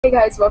Hey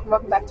guys,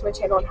 welcome back to my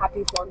channel and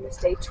happy Vlogmas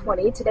Day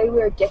 20. Today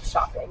we are gift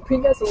shopping.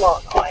 Bring us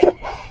along on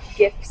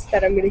gifts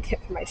that I'm going to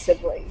get for my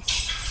siblings.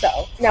 So,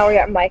 now we're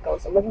at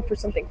Michael's. I'm looking for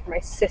something for my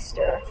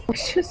sister.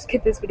 Let's just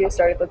get this video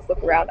started. Let's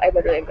look around. I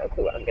literally have no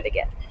clue what I'm going to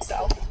get.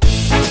 So,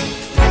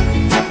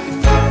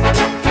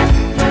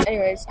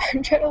 anyways,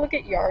 I'm trying to look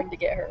at yarn to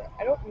get her.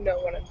 I don't know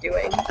what I'm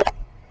doing.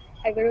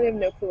 I literally have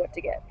no clue what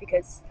to get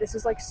because this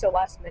is like so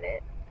last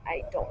minute.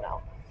 I don't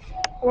know.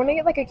 I want to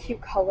get like a cute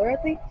color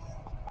at least.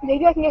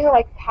 Maybe I can get her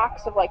like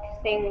packs of like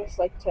things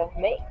like to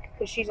make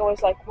because she's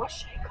always like, what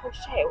should I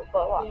crochet?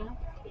 Blah blah. Yeah.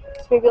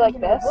 So maybe like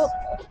this.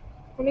 I'm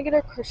gonna get her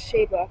a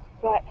crochet book,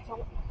 but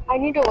I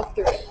need to look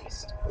through it at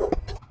least.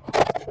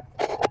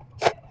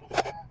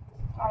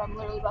 God, I'm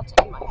literally about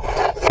to end my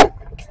hair.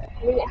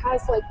 I mean, it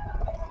has like,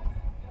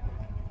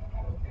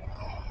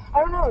 I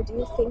don't know. Do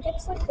you think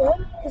it's like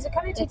good? Because it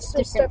kind of teaches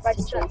her step by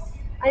step.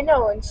 I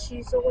know, and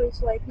she's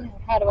always like,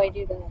 how do I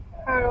do that?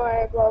 How do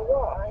I blah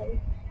blah? I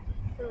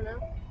don't know.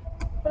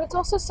 But it's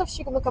also stuff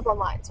she can look up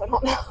online, so I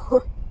don't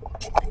know.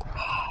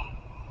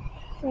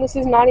 And this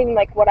is not even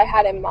like what I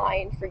had in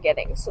mind for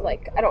getting, so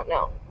like, I don't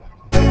know.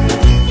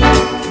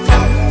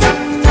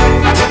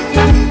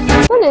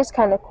 That is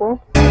kind of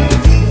cool.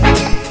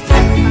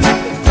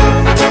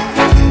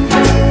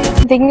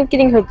 I'm thinking of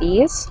getting her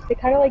these. They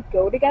kind of like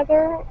go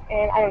together,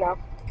 and I don't know.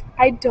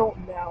 I don't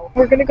know.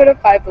 We're gonna go to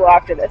Five Below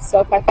after this, so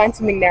if I find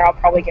something there, I'll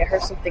probably get her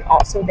something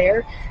also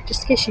there,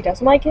 just in case she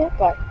doesn't like it,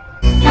 but...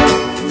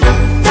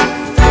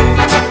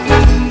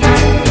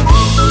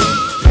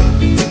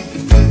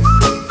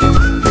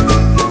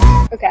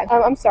 Okay,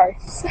 I'm sorry.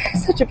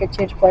 Such a big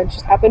change of plans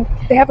just happened.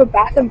 They have a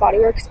Bath & Body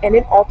Works and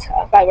an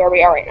Ulta by where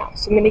we are right now,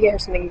 so I'm gonna get her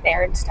something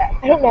there instead.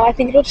 I don't know, I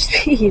think it'll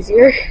just be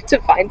easier to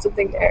find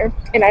something there.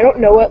 And I don't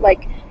know what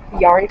like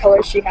yarn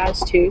colors she has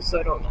too, so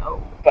I don't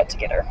know what to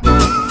get her.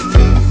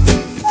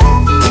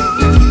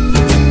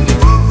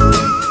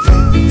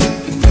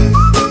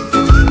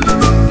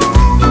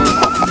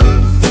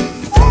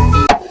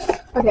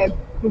 Okay,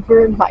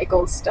 we're in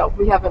Michael's still.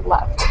 We haven't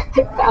left.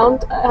 I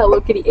found a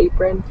Hello Kitty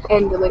apron,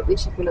 and lately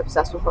she's been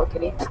obsessed with Hello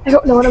Kitty. I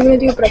don't know what I'm gonna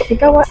do, but I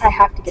think I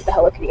have to get the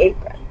Hello Kitty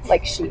apron.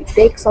 Like, she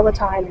bakes all the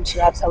time, and she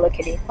loves Hello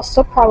Kitty. I'll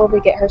still probably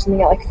get her something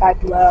at like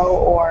Five Below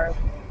or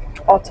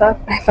Ulta.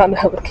 I found the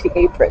Hello Kitty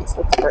apron,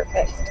 so that's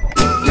perfect.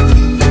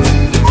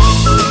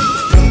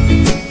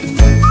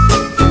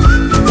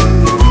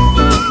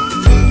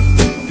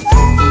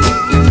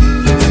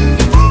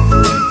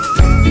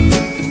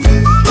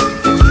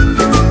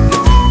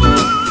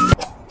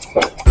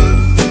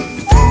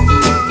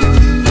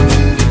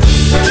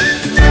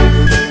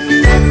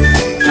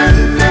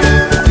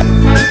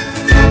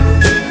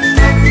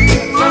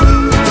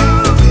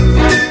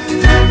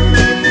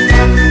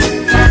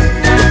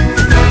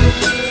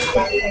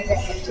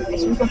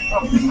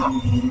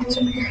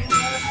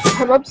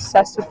 I'm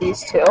obsessed with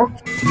these two.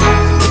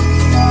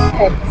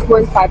 Okay,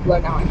 we're in Five Below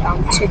now. I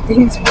found two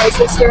things for my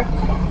sister.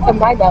 And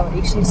my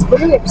Melody, she's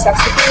literally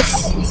obsessed with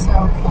this, so...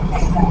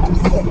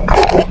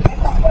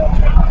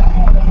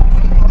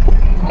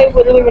 I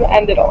literally want to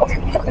end it all.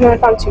 And then I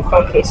found two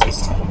phone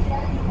cases too.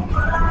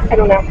 I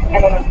don't know.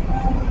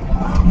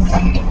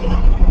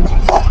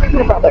 Where'd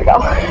my brother go?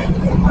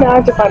 Now I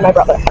have to find my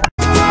brother.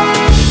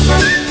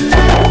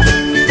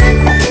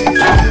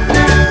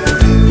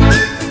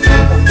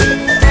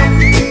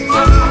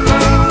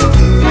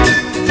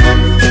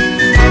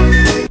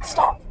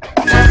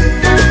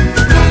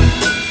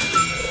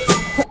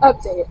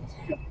 Update.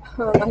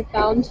 I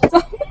found it's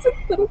a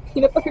little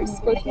peanut butter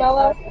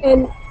squishmallow,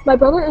 and my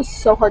brother is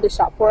so hard to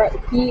shop for.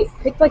 He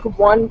picked like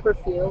one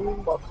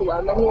perfume or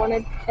cologne that he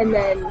wanted, and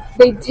then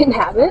they didn't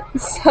have it,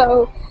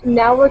 so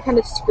now we're kind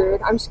of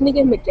screwed. I'm just gonna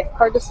give him a gift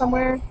card to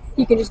somewhere.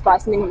 He can just buy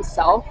something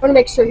himself. I want to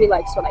make sure he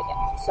likes what I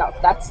get, so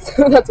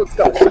that's what's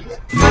going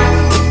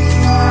on.